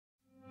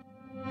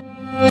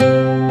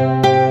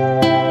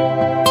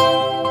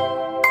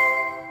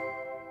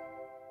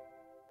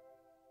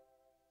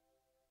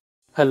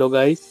Hello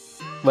guys,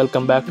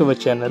 welcome back to our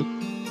channel.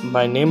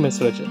 My name is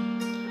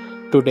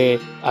Rajan. Today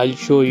I'll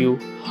show you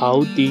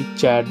how the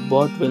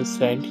chatbot will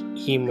send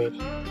email.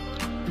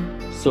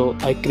 So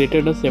I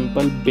created a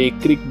simple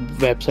bakery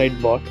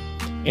website bot.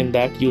 In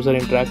that, user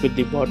interact with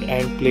the bot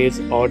and place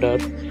order,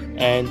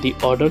 and the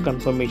order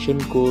confirmation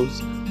goes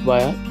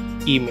via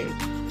email.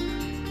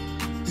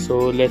 So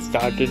let's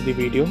start the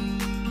video.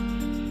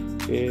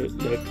 Okay,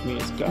 let me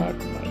start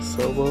my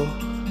server.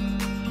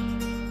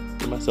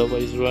 My server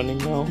is running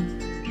now.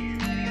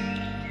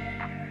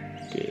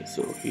 Okay,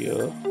 so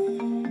here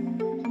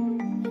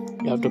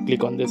you have to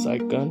click on this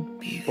icon,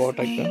 bot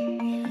icon.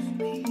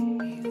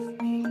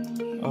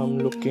 I'm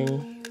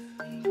looking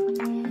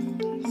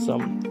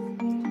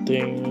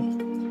something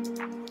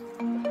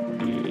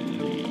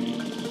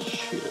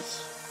delicious.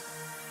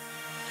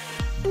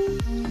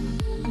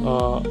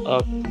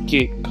 A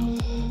cake.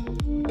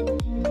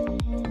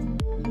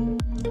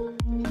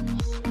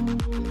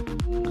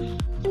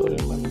 Sorry,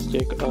 my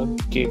mistake. A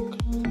cake.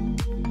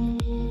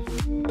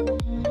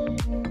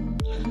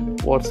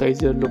 What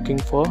size you're looking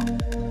for?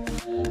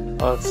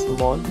 A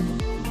small.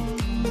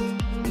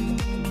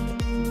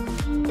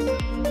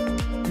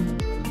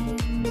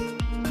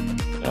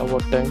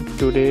 What time?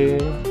 Today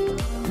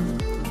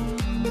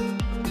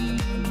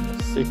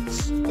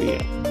 6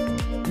 PM.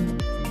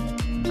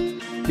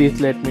 Please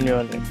let me know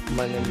your name.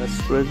 My name is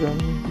Rajan.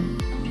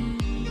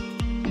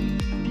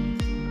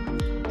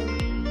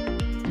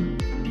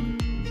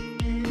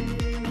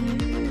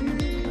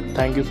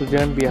 Thank you,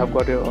 Sujan. We have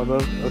got your order.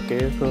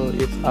 Okay, so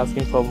it's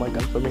asking for my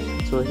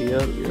confirmation. So here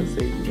we are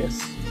saying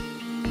yes.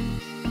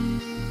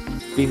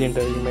 Please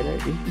enter email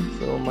ID.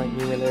 So my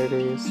email ID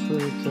is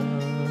rajan.curry.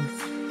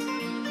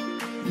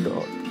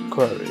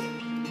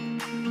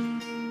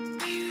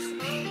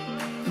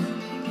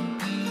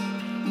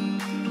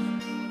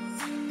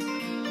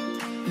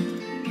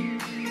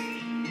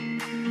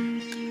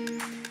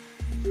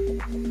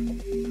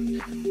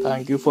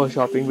 Thank you for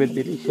shopping with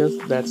Delicious.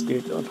 That's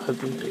great on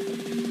helping me.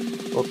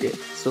 Okay,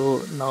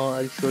 so now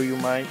I'll show you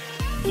my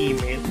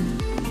email.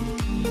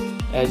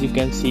 As you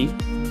can see,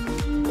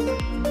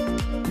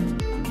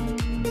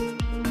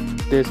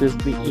 this is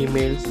the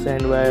email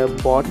sent via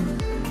bot.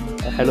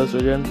 Hello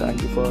Sujan,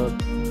 thank you for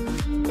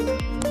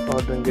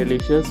ordering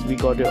Delicious. We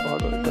got your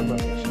order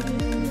confirmation.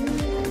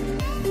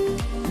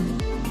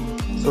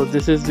 So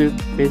this is the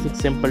basic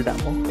simple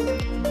demo,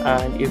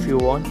 and if you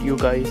want, you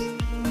guys,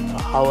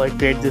 how I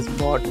create this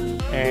bot,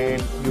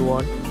 and you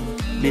want,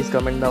 please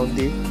comment down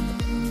the,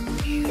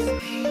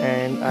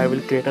 and I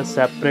will create a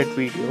separate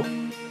video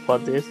for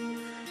this,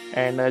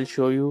 and I'll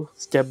show you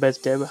step by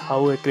step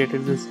how I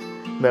created this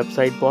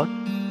website bot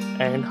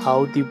and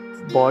how the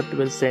bot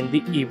will send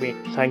the email.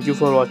 Thank you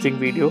for watching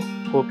video.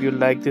 Hope you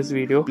like this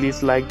video.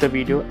 Please like the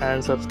video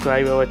and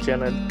subscribe our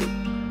channel too.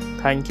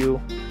 Thank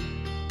you.